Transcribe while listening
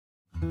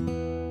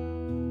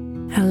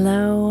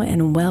Hello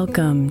and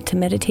welcome to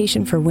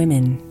Meditation for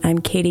Women. I'm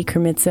Katie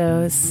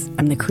Kremitzos.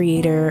 I'm the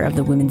creator of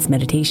the Women's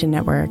Meditation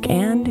Network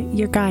and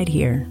your guide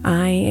here.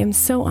 I am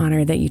so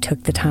honored that you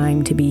took the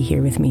time to be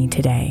here with me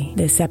today.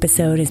 This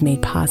episode is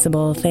made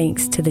possible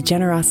thanks to the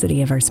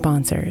generosity of our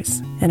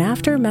sponsors. And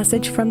after a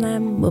message from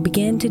them, we'll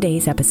begin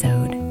today's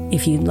episode.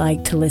 If you'd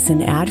like to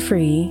listen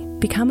ad-free,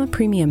 become a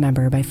premium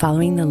member by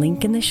following the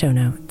link in the show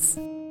notes.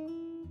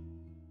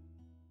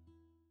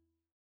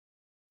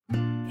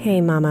 Hey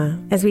Mama,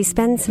 as we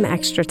spend some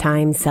extra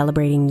time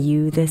celebrating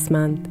you this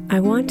month, I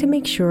want to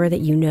make sure that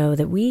you know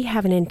that we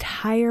have an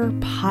entire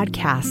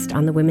podcast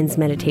on the Women's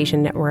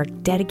Meditation Network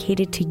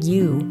dedicated to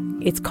you.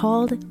 It's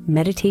called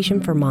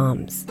Meditation for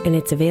Moms, and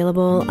it's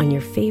available on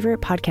your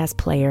favorite podcast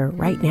player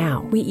right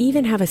now. We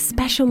even have a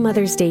special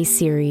Mother's Day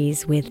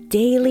series with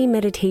daily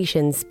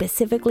meditations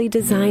specifically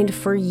designed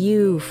for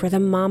you, for the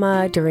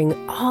mama during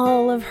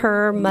all of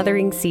her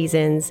mothering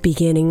seasons,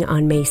 beginning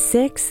on May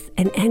 6th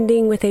and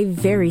ending with a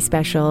very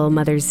special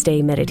Mother's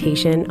Day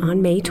meditation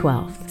on May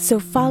 12th. So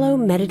follow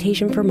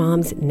Meditation for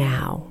Moms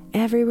now,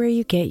 everywhere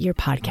you get your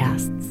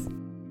podcasts.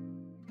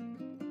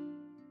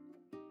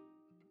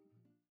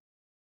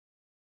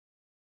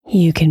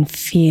 You can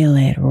feel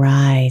it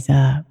rise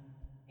up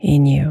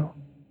in you.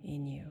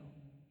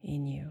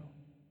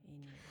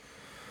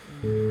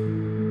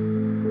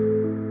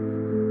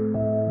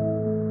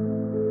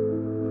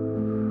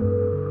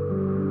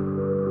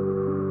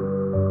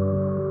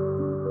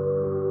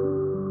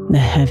 The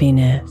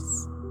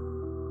heaviness,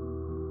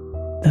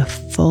 the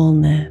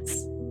fullness,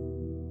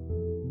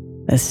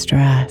 the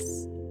stress.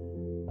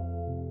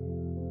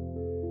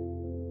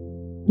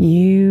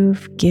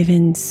 You've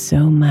given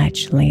so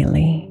much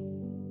lately,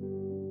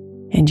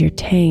 and your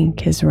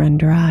tank has run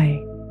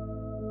dry.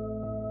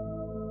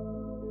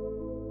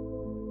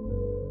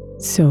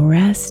 So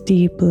rest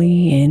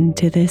deeply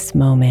into this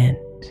moment,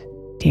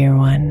 dear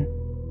one,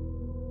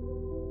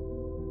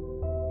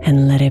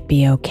 and let it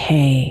be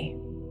okay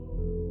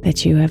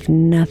that you have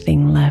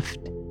nothing left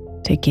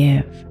to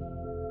give.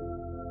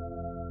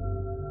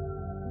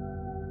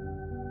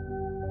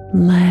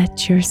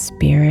 Let your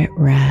spirit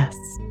rest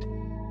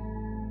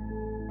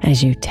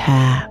as you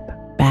tap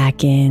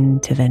back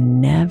into the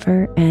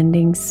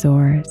never-ending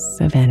source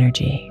of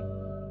energy,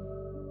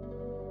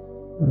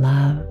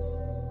 love,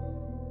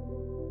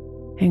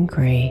 and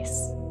grace.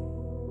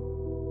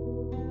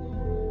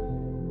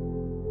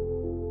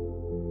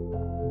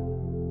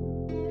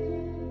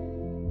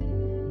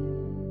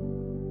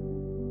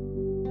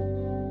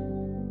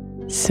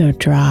 So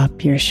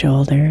drop your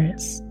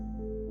shoulders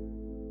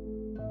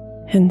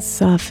and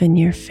soften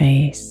your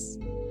face.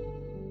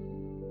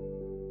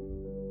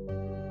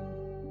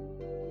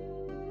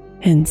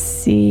 And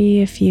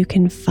see if you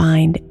can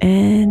find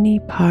any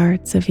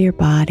parts of your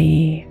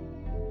body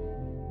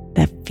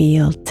that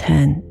feel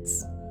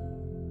tense.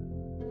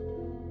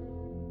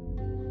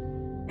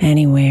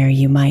 Anywhere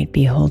you might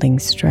be holding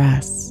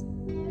stress.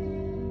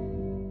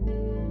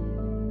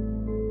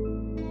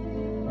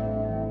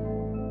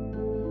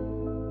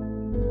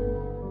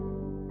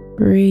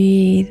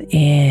 Breathe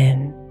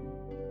in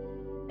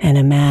and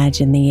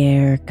imagine the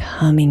air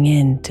coming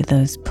into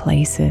those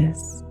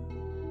places,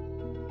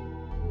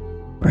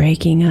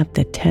 breaking up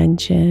the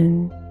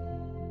tension.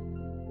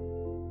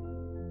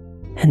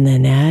 And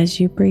then as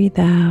you breathe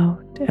out,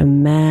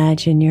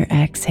 imagine your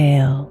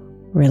exhale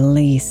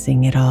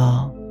releasing it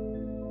all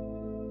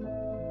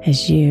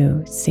as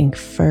you sink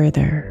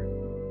further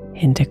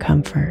into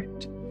comfort.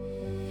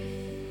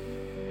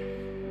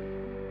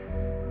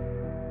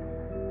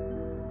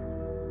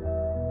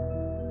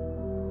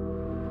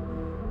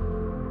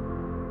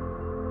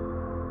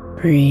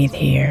 Breathe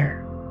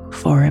here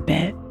for a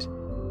bit.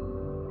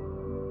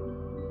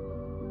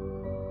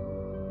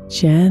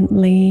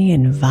 Gently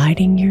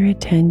inviting your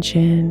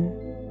attention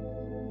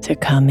to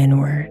come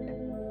inward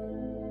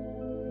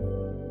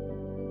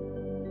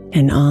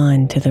and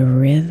on to the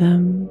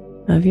rhythm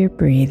of your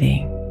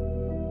breathing.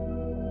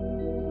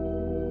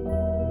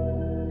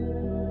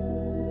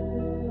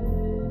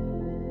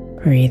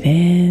 Breathe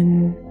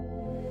in,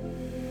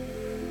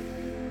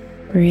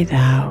 breathe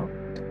out.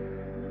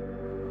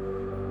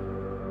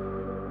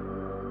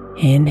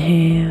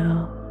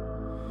 Inhale,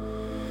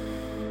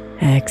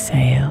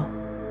 exhale.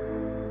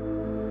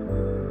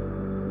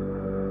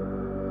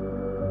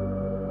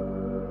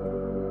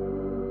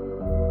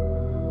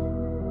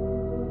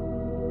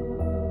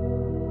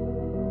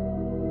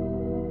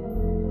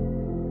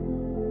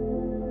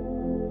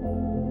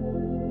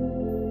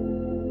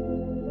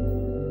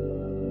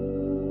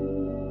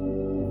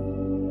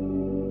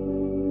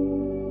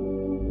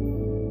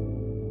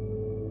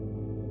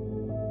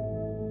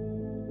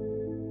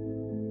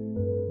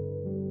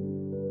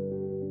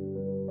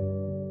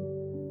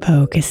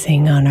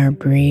 Focusing on our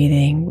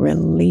breathing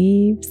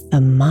relieves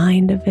the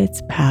mind of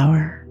its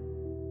power.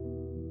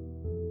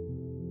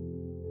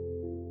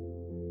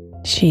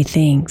 She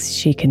thinks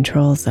she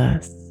controls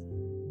us.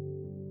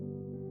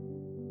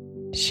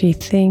 She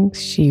thinks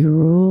she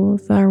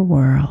rules our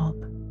world.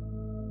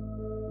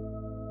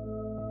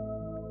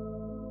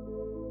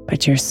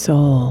 but your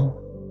soul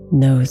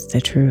knows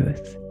the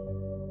truth.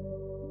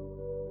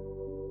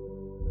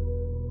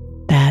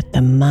 That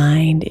the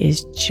mind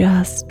is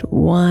just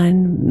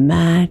one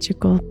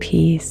magical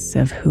piece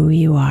of who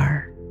you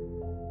are.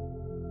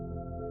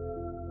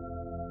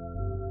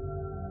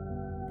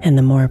 And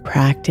the more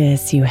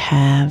practice you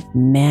have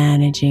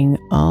managing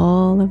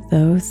all of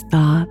those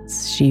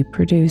thoughts she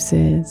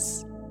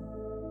produces,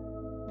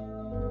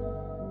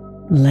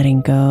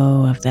 letting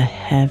go of the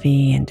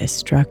heavy and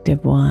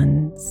destructive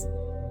ones,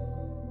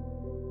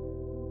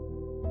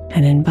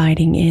 and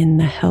inviting in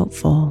the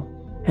helpful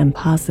and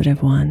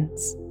positive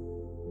ones,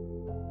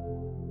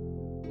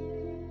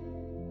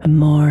 the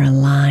more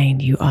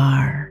aligned you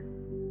are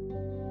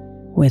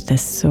with the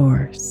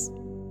source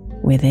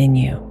within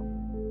you.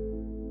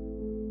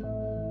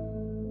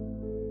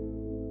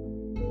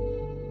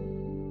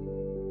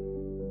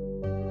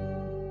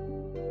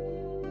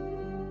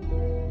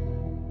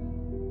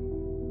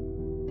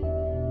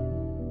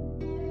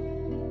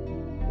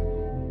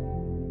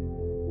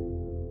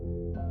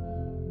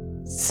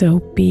 So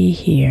be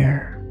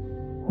here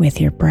with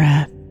your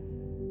breath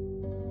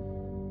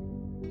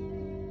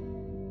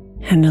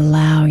and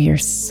allow your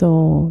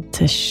soul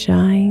to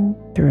shine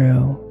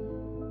through.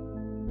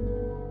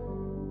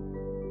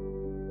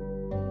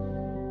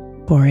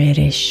 For it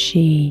is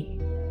she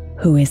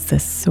who is the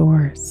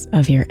source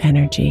of your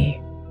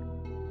energy,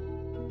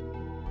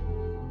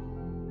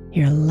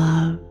 your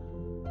love,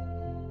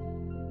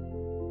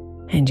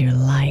 and your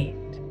light.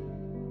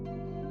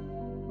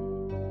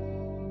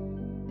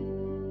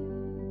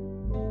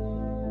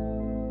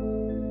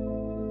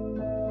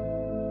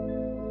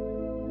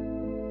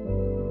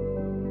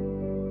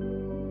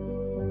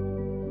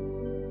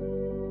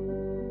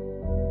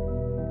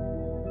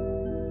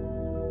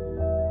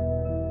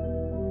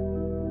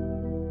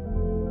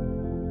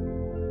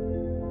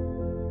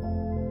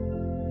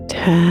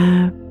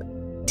 Tap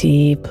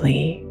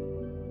deeply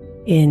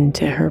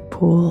into her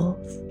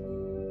pools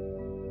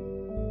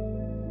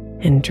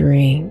and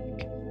drink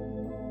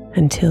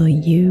until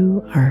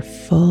you are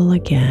full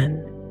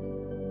again.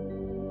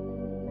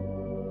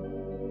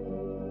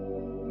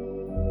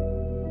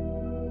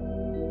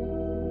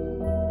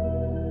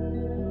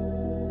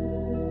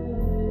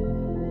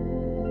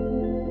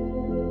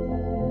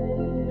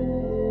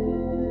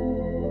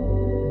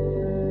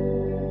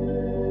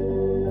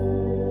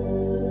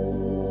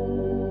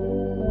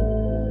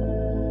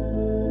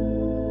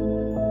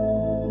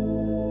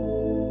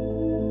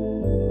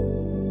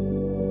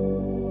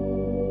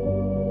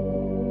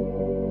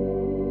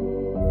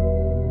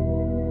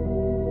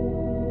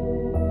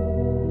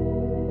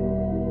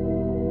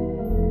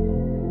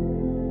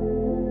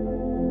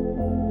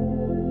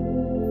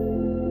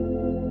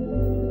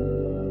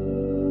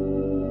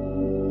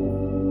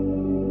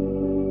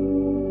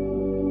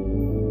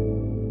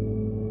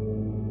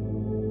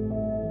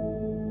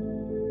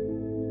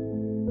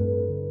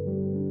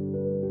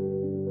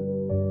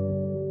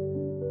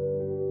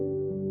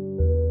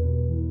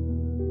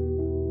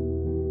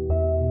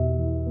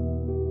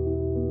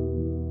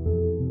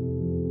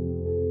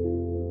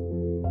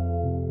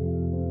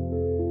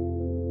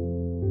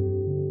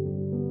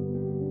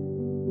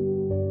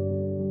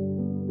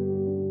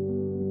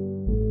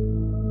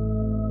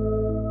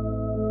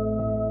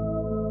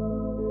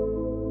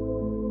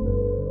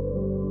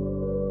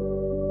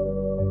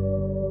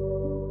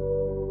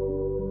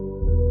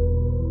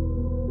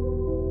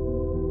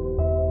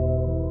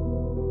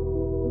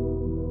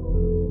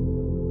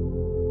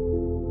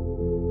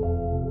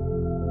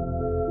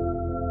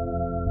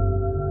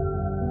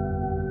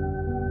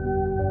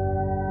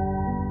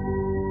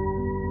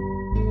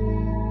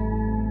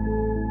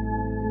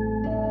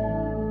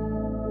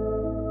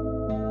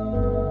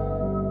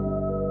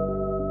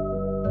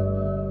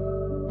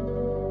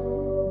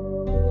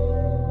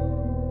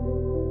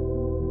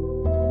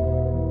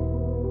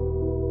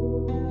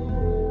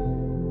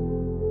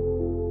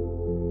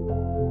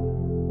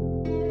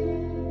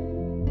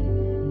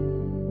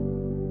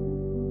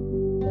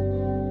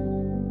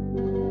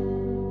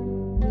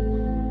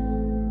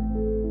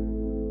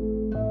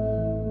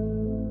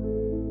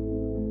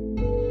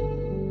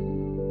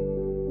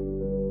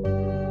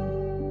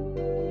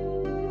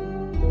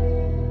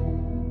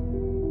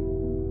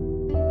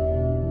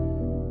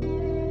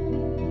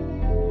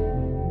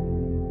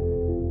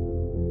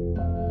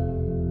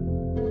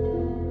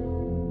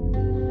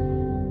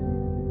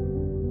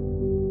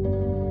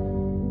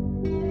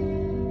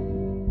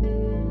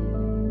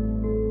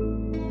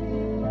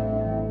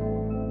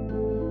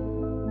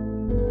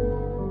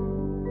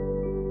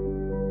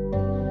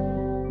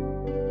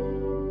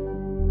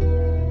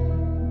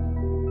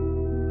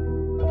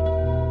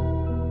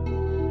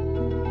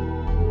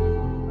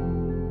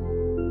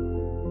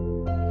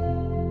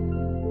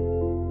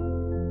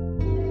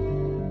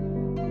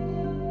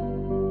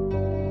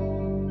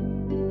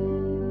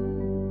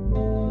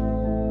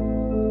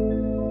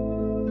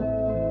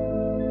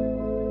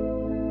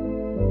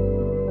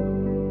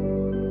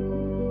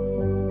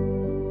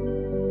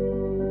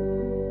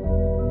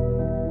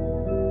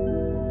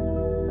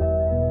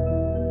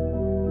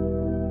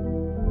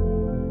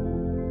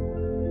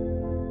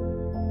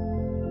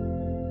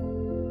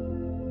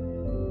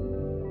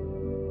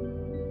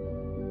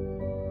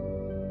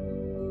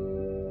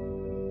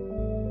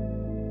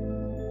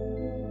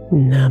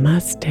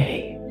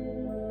 Namaste,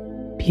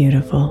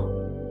 beautiful.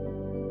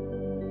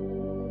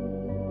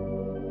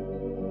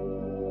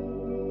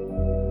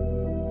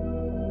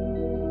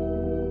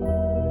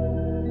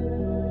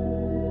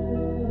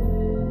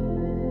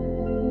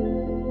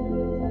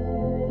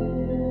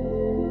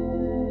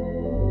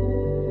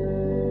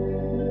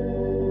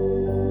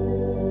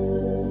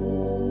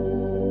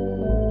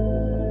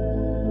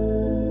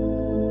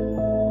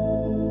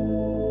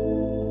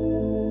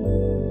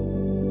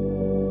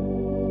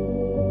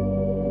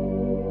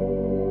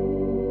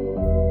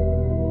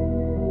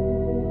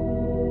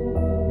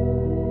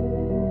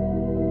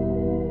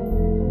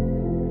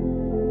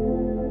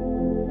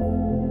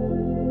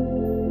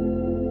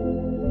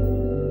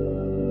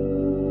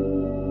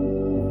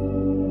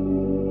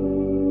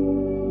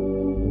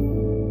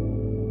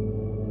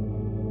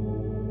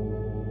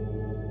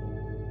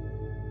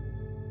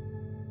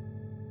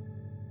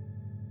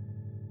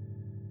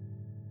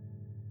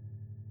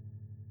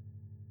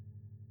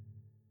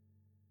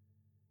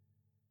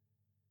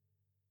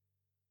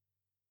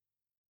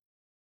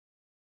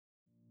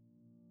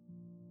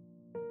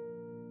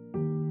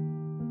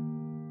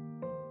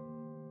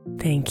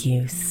 Thank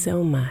you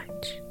so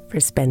much for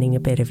spending a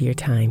bit of your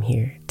time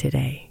here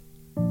today.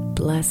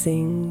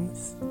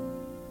 Blessings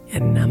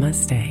and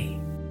namaste.